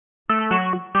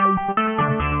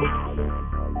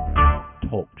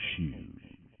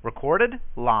Recorded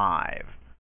live.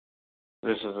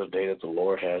 This is a day that the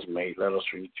Lord has made. Let us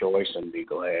rejoice and be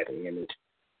glad in it.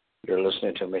 You're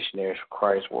listening to Missionaries for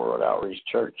Christ World Outreach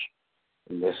Church,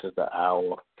 and this is the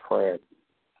hour of prayer.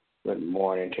 Good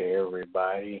morning to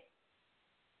everybody.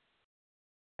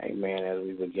 Amen. As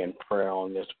we begin prayer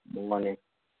on this morning,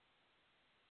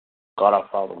 God our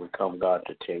Father, we come, God,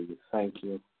 to tell you thank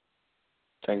you.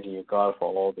 Thank you, God,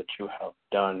 for all that you have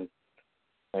done.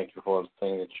 Thank you for the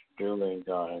thing that you're doing,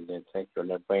 God, and then thank you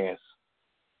in advance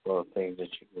for the things that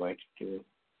you're going to do.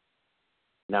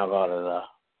 Now, God, as I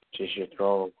just your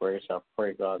throne of grace, I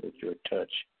pray, God, that you would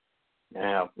touch and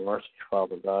have mercy,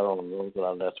 Father God, on those that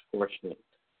are less fortunate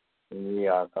than we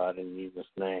are, God, in Jesus'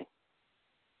 name.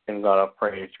 And God, I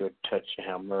pray that you would touch and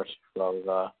have mercy, Father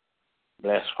God.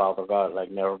 Bless, Father God,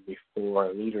 like never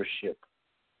before, leadership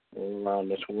around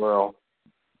this world.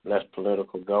 Bless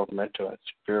political, governmental, and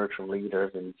spiritual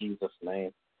leaders in Jesus'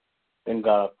 name. Then,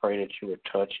 God, I pray that you would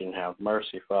touch and have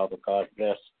mercy, Father God.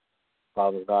 Bless,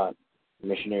 Father God,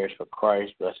 Missionaries for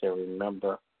Christ. Bless every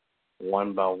member,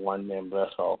 one by one, then bless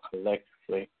all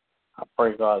collectively. I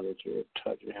pray, God, that you would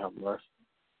touch and have mercy.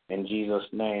 In Jesus'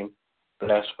 name,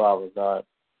 bless, Father God,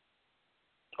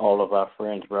 all of our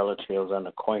friends, relatives, and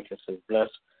acquaintances. Bless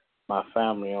my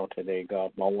family on today,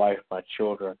 God, my wife, my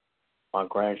children, my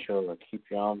grandchildren. Keep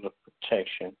your arms of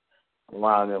protection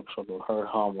around them so no hurt,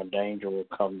 harm, or danger will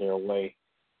come their way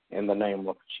in the name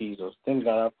of Jesus. Then,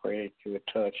 God, I pray that you would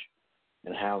touch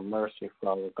and have mercy,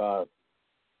 Father God.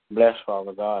 Bless,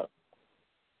 Father God,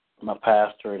 my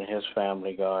pastor and his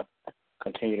family, God.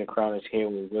 Continue to crown his head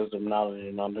with wisdom, knowledge,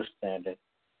 and understanding.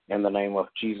 In the name of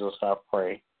Jesus, I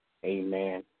pray.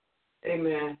 Amen.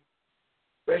 Amen.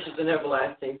 Gracious and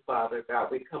everlasting Father, God,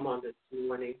 we come on this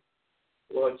morning,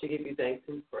 Lord, to give you thanks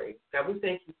and praise. God, we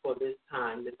thank you for this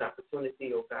time, this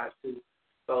opportunity, oh God, to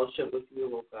fellowship with you,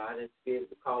 oh God, and to be able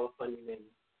to call upon your name.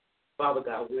 Father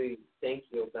God, we thank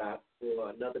you, oh God,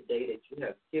 for another day that you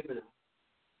have given us.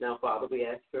 Now, Father, we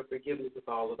ask for forgiveness of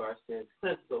all of our sins.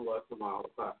 Cleanse us, O Lord, from all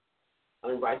of our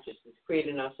unrighteousness. Create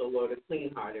in us, O Lord, a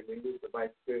clean heart and renew the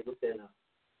right spirit within us.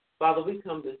 Father, we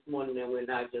come this morning and we're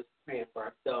not just praying for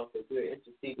ourselves, but we're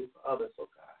interceding for others, oh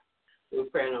God. We're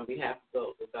praying on behalf of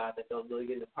those, oh God, that don't know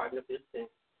you in the pardon of their sins.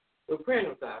 We're praying,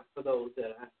 oh God, for those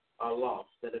that are lost,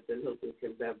 that have been hooked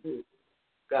and bamboozled.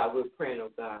 God, we're praying, oh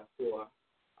God, for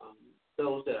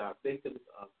those that are victims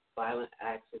of violent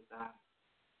acts, oh God.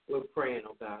 We're praying,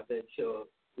 oh God, that your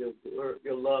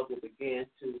love will begin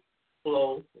to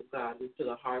flow, oh God, into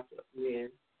the hearts of men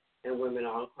and women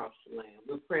all across the land.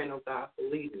 We're praying, oh God, for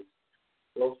leaders,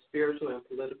 both spiritual and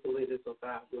political leaders, oh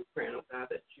God. We're praying, oh God,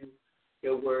 that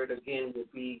your word again will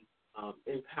be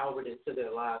empowered into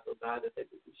their lives, oh God, that they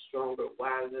would be stronger,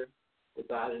 wiser, oh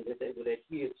God, and that they would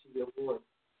adhere to your voice.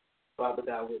 Father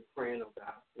God, we're praying, oh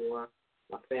God, for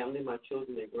my family, my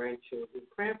children, and grandchildren.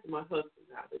 We're praying for my husband,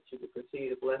 God, that you would continue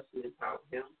to bless and empower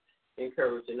him,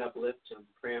 encourage and uplift him.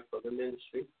 Praying for the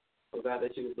ministry, oh God,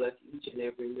 that you would bless each and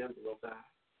every member, oh God,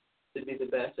 to be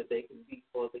the best that they can be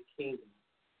for the kingdom.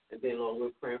 And then, Lord, we're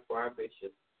praying for our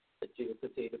bishop, that you will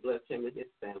continue to bless him and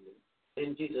his family.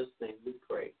 In Jesus' name we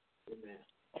pray. Amen.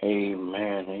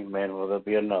 Amen. Amen. Will there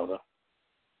be another?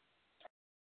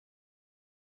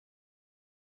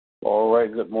 All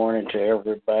right. Good morning to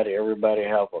everybody. Everybody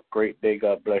have a great day.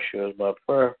 God bless you is my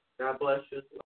prayer. God bless you as well.